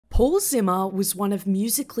Paul Zimmer was one of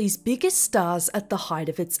Musical.ly's biggest stars at the height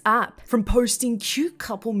of its app, from posting cute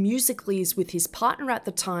couple Musical.lys with his partner at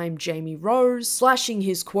the time, Jamie Rose, flashing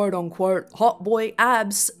his quote-unquote hot boy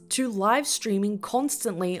abs, to live streaming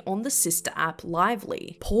constantly on the sister app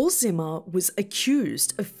Lively. Paul Zimmer was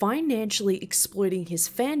accused of financially exploiting his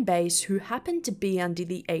fan base, who happened to be under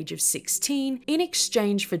the age of 16, in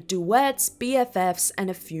exchange for duets, BFFs, and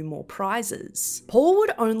a few more prizes. Paul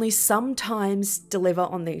would only sometimes deliver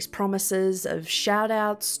on these promises of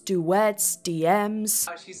shoutouts, duets, DMs.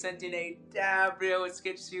 She sent in a dab reel which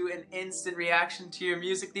gets you an instant reaction to your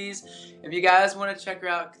Musical.lys. If you guys want to check her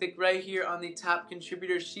out, click right here on the top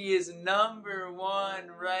contributor. She is #1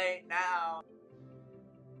 right now.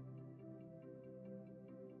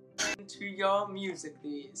 To your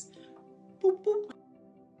Musical.lys. Boop, boop.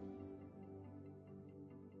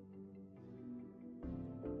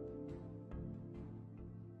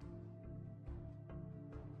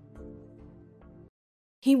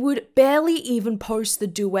 He would barely even post the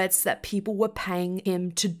duets that people were paying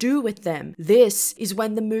him to do with them. This is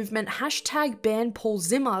when the movement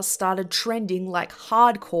 #BanPaulZimmer started trending like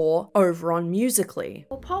hardcore over on Musical.ly.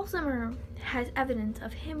 Well, Paul Zimmer has evidence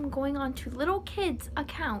of him going on to little kids'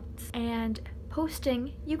 accounts and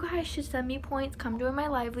posting, "You guys should send me points, come join my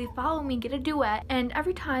Lively, follow me, get a duet." And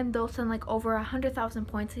every time they'll send like over 100,000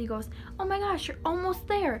 points, and he goes, "Oh my gosh, you're almost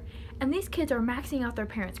there." And these kids are maxing out their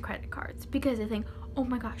parents' credit cards because they think, "Oh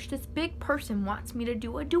my gosh, this big person wants me to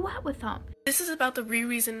do a duet with them." This is about the real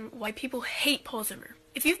reason why people hate Paul Zimmer.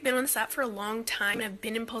 If you've been on this app for a long time and have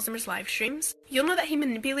been in Paul Zimmer's live streams, you'll know that he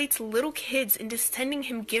manipulates little kids into sending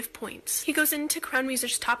him gift points. He goes into Crown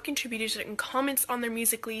Music's top contributors and comments on their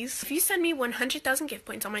Musical.lys. "If you send me 100,000 gift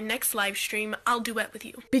points on my next live stream, I'll duet with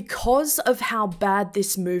you." Because of how bad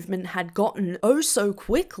this movement had gotten oh so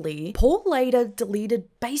quickly, Paul later deleted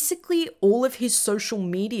basically all of his social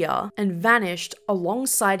media and vanished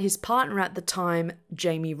alongside his partner at the time,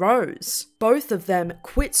 Jamie Rose. Both of them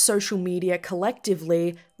quit social media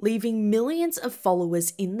collectively, leaving millions of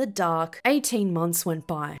followers in the dark. 18 months went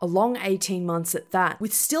by, a long 18 months at that.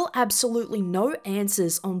 With still absolutely no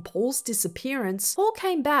answers on Paul's disappearance, Paul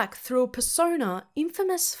came back through a persona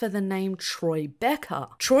infamous for the name Troy Becker.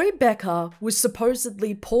 Troy Becker was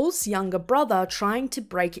supposedly Paul's younger brother trying to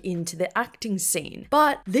break into the acting scene,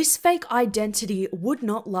 but this fake identity would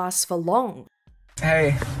not last for long.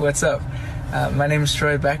 Hey, what's up? My name is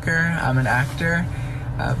Troy Becker. I'm an actor.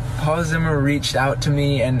 Paul Zimmer reached out to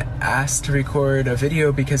me and asked to record a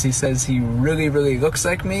video because he says he really looks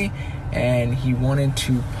like me, and he wanted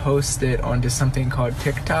to post it onto something called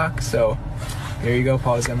TikTok. So here you go,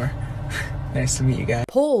 Paul Zimmer. Nice to meet you guys.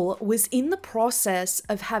 Paul was in the process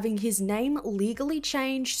of having his name legally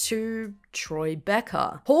changed to Troy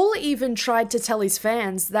Becker. Paul even tried to tell his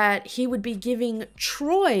fans that he would be giving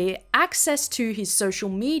Troy access to his social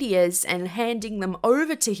medias and handing them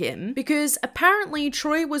over to him, because apparently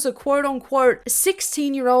Troy was a quote-unquote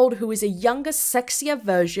 16-year-old who is a younger, sexier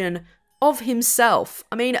version of himself.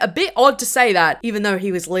 I mean, a bit odd to say that, even though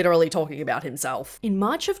he was literally talking about himself. In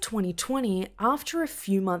March of 2020, after a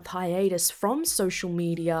few-month hiatus from social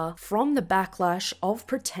media, from the backlash of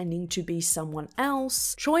pretending to be someone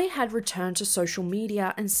else, Troy had returned to social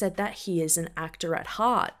media and said that he is an actor at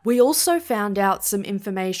heart. We also found out some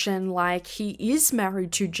information like he is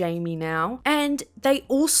married to Jamie now, and they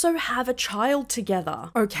also have a child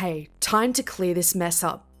together. Okay, time to clear this mess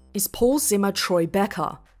up. Is Paul Zimmer Troy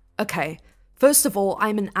Becker? Okay, first of all,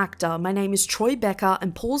 I'm an actor. My name is Troy Becker,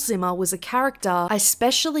 and Paul Zimmer was a character I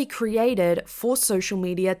specially created for social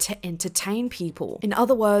media to entertain people. In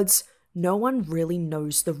other words, no one really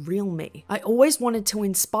knows the real me. I always wanted to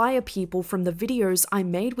inspire people from the videos I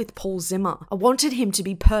made with Paul Zimmer. I wanted him to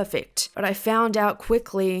be perfect, but I found out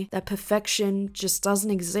quickly that perfection just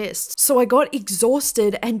doesn't exist. So I got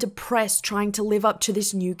exhausted and depressed trying to live up to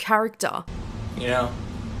this new character. You know,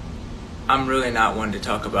 I'm really not one to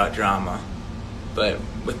talk about drama, but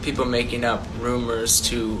with people making up rumors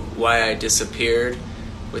to why I disappeared,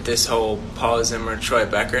 with this whole Paul Zimmer, Troy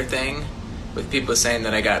Becker thing, with people saying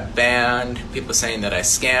that I got banned, people saying that I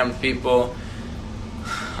scammed people,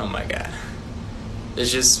 oh my god.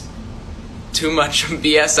 There's just too much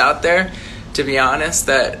BS out there, to be honest,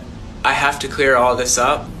 that I have to clear all this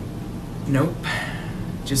up. Nope.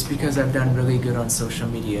 Just because I've done really good on social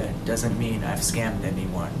media doesn't mean I've scammed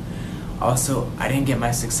anyone. Also, I didn't get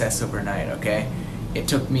my success overnight, okay? It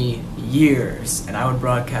took me years, and I would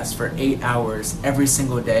broadcast for 8 hours every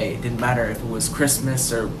single day. It didn't matter if it was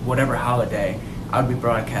Christmas or whatever holiday, I would be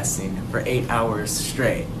broadcasting for 8 hours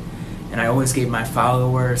straight. And I always gave my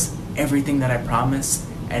followers everything that I promised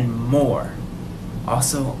and more.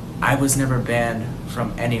 Also, I was never banned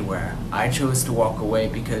from anywhere. I chose to walk away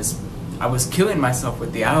because I was killing myself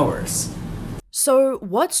with the hours. So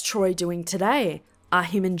what's Troy doing today? Are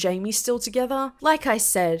him and Jamie still together? Like I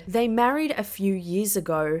said, they married a few years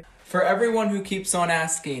ago. For everyone who keeps on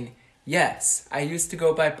asking, yes, I used to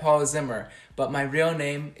go by Paul Zimmer, but my real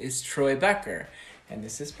name is Troy Becker. And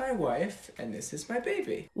this is my wife, and this is my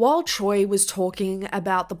baby. While Troy was talking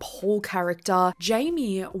about the Paul character,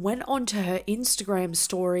 Jamie went onto her Instagram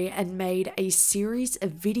story and made a series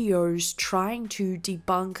of videos trying to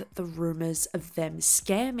debunk the rumors of them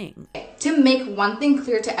scamming. To make one thing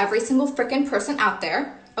clear to every single freaking person out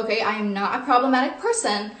there, okay, I am not a problematic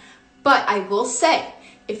person, but I will say,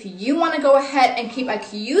 if you want to go ahead and keep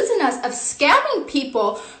accusing us of scamming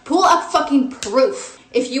people, pull up fucking proof.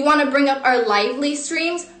 If you want to bring up our lively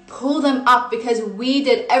streams, pull them up because we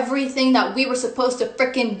did everything that we were supposed to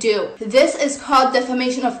freaking do. This is called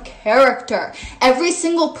defamation of character. Every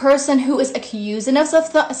single person who is accusing us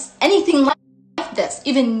of anything like this,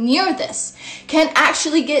 even near this, can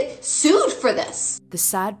actually get sued for this. The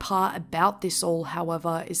sad part about this all,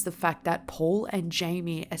 however, is the fact that Paul and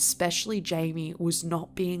Jamie, especially Jamie, was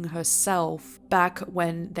not being herself back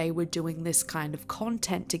when they were doing this kind of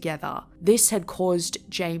content together. This had caused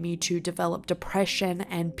Jamie to develop depression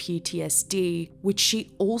and PTSD, which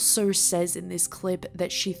she also says in this clip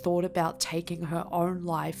that she thought about taking her own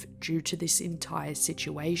life due to this entire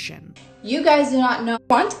situation. You guys do not know.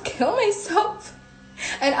 I want to kill myself.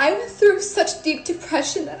 And I went through such deep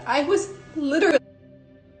depression that I was literally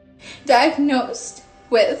diagnosed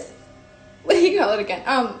with, what do you call it again?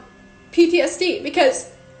 PTSD,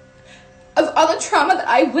 because of all the trauma that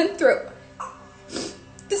I went through.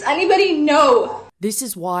 Does anybody know? This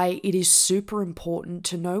is why it is super important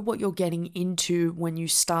to know what you're getting into when you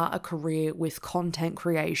start a career with content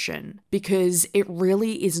creation, because it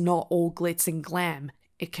really is not all glitz and glam.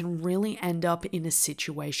 It can really end up in a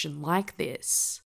situation like this.